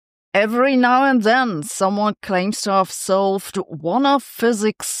Every now and then, someone claims to have solved one of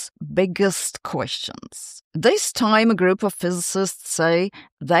physics' biggest questions. This time, a group of physicists say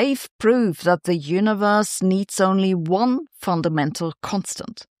they've proved that the universe needs only one fundamental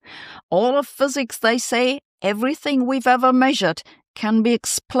constant. All of physics, they say, everything we've ever measured, can be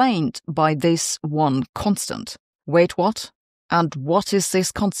explained by this one constant. Wait, what? And what is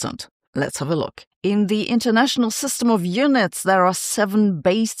this constant? Let's have a look. In the International System of Units, there are 7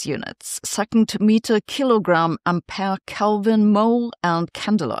 base units: second, meter, kilogram, ampere, Kelvin, mole, and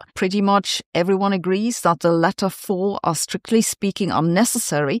candela. Pretty much everyone agrees that the latter 4 are strictly speaking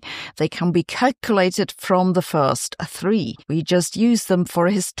unnecessary. They can be calculated from the first 3. We just use them for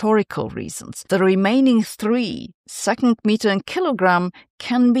historical reasons. The remaining 3, second, meter, and kilogram,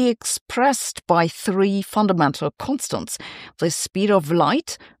 can be expressed by 3 fundamental constants: the speed of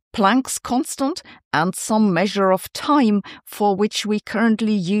light, Planck's constant, and some measure of time, for which we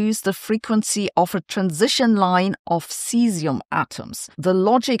currently use the frequency of a transition line of cesium atoms. The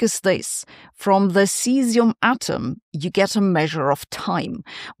logic is this: from the cesium atom, you get a measure of time.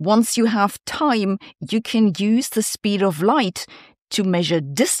 Once you have time, you can use the speed of light to measure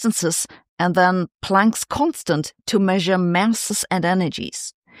distances, and then Planck's constant to measure masses and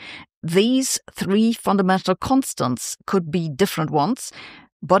energies. These 3 fundamental constants could be different ones,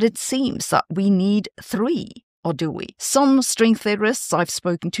 but it seems that we need 3, or do we? Some string theorists I've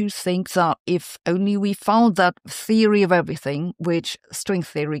spoken to think that if only we found that theory of everything, which string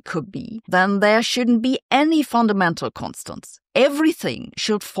theory could be, then there shouldn't be any fundamental constants. Everything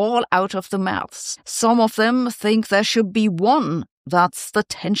should fall out of the maths. Some of them think there should be 1. That's the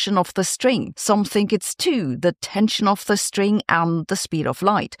tension of the string. Some think it's 2, the tension of the string and the speed of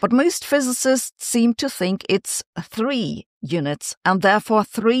light. But most physicists seem to think it's 3 units, and therefore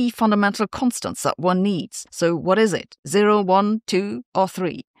 3 fundamental constants that one needs. So what is it? 0, 1, 2, or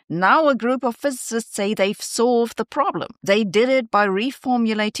 3? Now a group of physicists say they've solved the problem. They did it by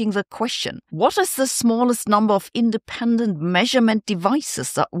reformulating the question: what is the smallest number of independent measurement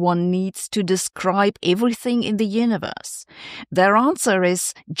devices that one needs to describe everything in the universe? Their answer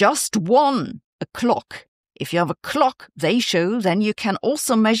is just 1, a clock. If you have a clock, they show, then you can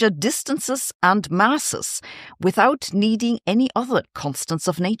also measure distances and masses without needing any other constants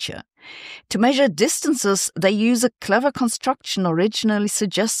of nature. To measure distances, they use a clever construction originally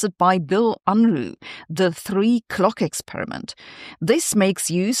suggested by Bill Unruh, the 3-clock experiment. This makes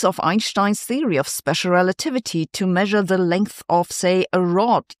use of Einstein's theory of special relativity to measure the length of, say, a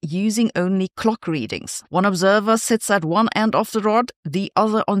rod using only clock readings. One observer sits at one end of the rod, the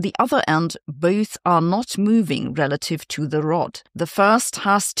other on the other end. Both are not moving relative to the rod. The first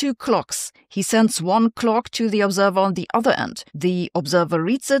has 2 clocks. He sends 1 clock to the observer on the other end. The observer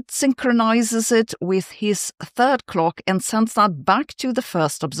reads it, synchronizes it with his 3rd clock, and sends that back to the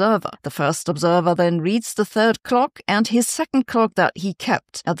first observer. The first observer then reads the 3rd clock and his 2nd clock that he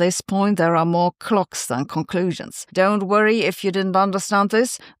kept. At this point, there are more clocks than conclusions. Don't worry if you didn't understand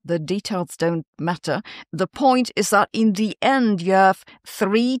this. The details don't matter. The point is that in the end, you have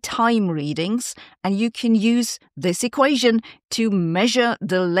 3 time readings, and you can use this equation to measure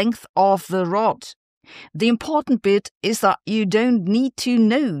the length of the rod. The important bit is that you don't need to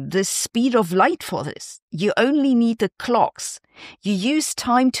know the speed of light for this. You only need the clocks. You use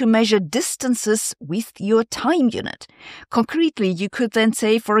time to measure distances with your time unit. Concretely, you could then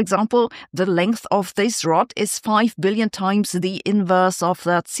say, for example, the length of this rod is 5 billion times the inverse of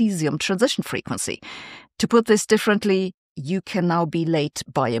that cesium transition frequency. To put this differently, you can now be late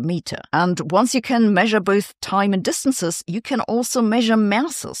by a meter. And once you can measure both time and distances, you can also measure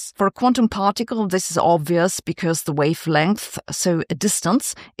masses. For a quantum particle, this is obvious because the wavelength, so a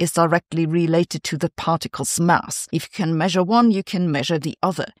distance, is directly related to the particle's mass. If you can measure one, you can measure the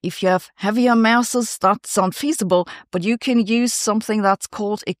other. If you have heavier masses, that's unfeasible, but you can use something that's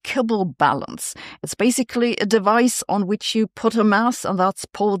called a Kibble balance. It's basically a device on which you put a mass and that's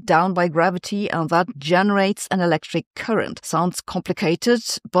pulled down by gravity, and that generates an electric current. Sounds complicated,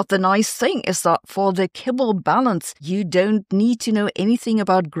 but the nice thing is that for the Kibble balance, you don't need to know anything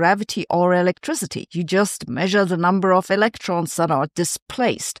about gravity or electricity. You just measure the number of electrons that are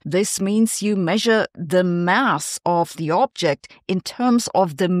displaced. This means you measure the mass of the object in terms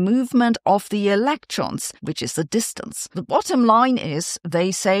of the movement of the electrons, which is the distance. The bottom line is,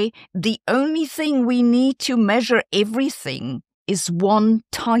 they say, the only thing we need to measure everything is one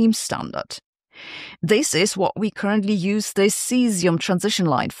time standard. This is what we currently use this cesium transition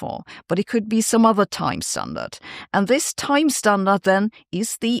line for, but it could be some other time standard. And this time standard then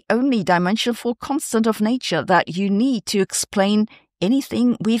is the only dimensional constant of nature that you need to explain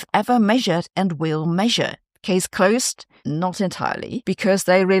anything we've ever measured and will measure. Case closed. Not entirely, because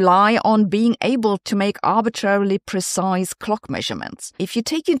they rely on being able to make arbitrarily precise clock measurements. If you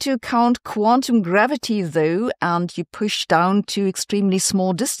take into account quantum gravity, though, and you push down to extremely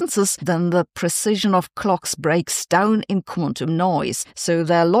small distances, then the precision of clocks breaks down in quantum noise. So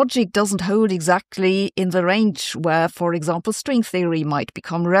their logic doesn't hold exactly in the range where, for example, string theory might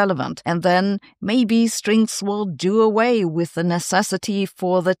become relevant. And then maybe strings will do away with the necessity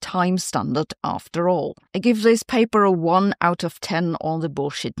for the time standard after all. I give this paper a 1 out of 10 on the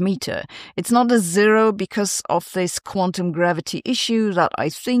bullshit meter. It's not a 0 because of this quantum gravity issue that I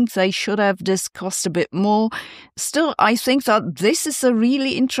think they should have discussed a bit more. Still, I think that this is a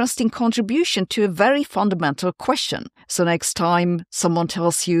really interesting contribution to a very fundamental question. So next time someone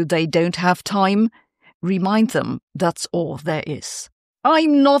tells you they don't have time, remind them that's all there is.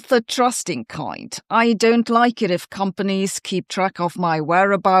 I'm not the trusting kind. I don't like it if companies keep track of my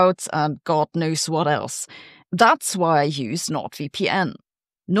whereabouts and God knows what else. That's why I use NordVPN.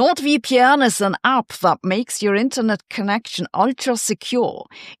 NordVPN is an app that makes your internet connection ultra secure.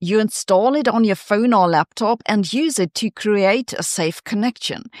 You install it on your phone or laptop and use it to create a safe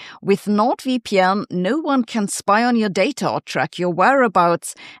connection. With NordVPN, no one can spy on your data or track your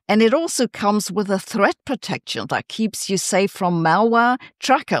whereabouts, and it also comes with a threat protection that keeps you safe from malware,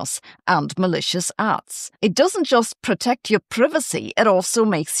 trackers, and malicious ads. It doesn't just protect your privacy, it also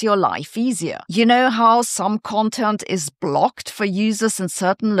makes your life easier. You know how some content is blocked for users in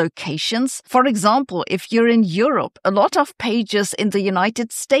certain locations? For example, if you're in Europe, a lot of pages in the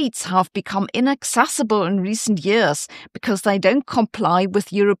United States have become inaccessible in recent years because they don't comply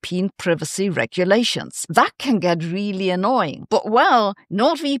with European privacy regulations. That can get really annoying. But well,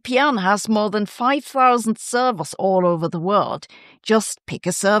 NordVPN has more than 5,000 servers all over the world. Just pick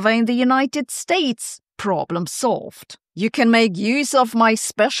a server in the United States. Problem solved. You can make use of my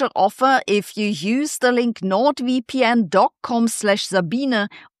special offer if you use the link nordvpn.com/Sabine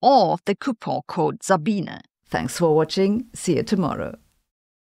or the coupon code Sabine. Thanks for watching. See you tomorrow.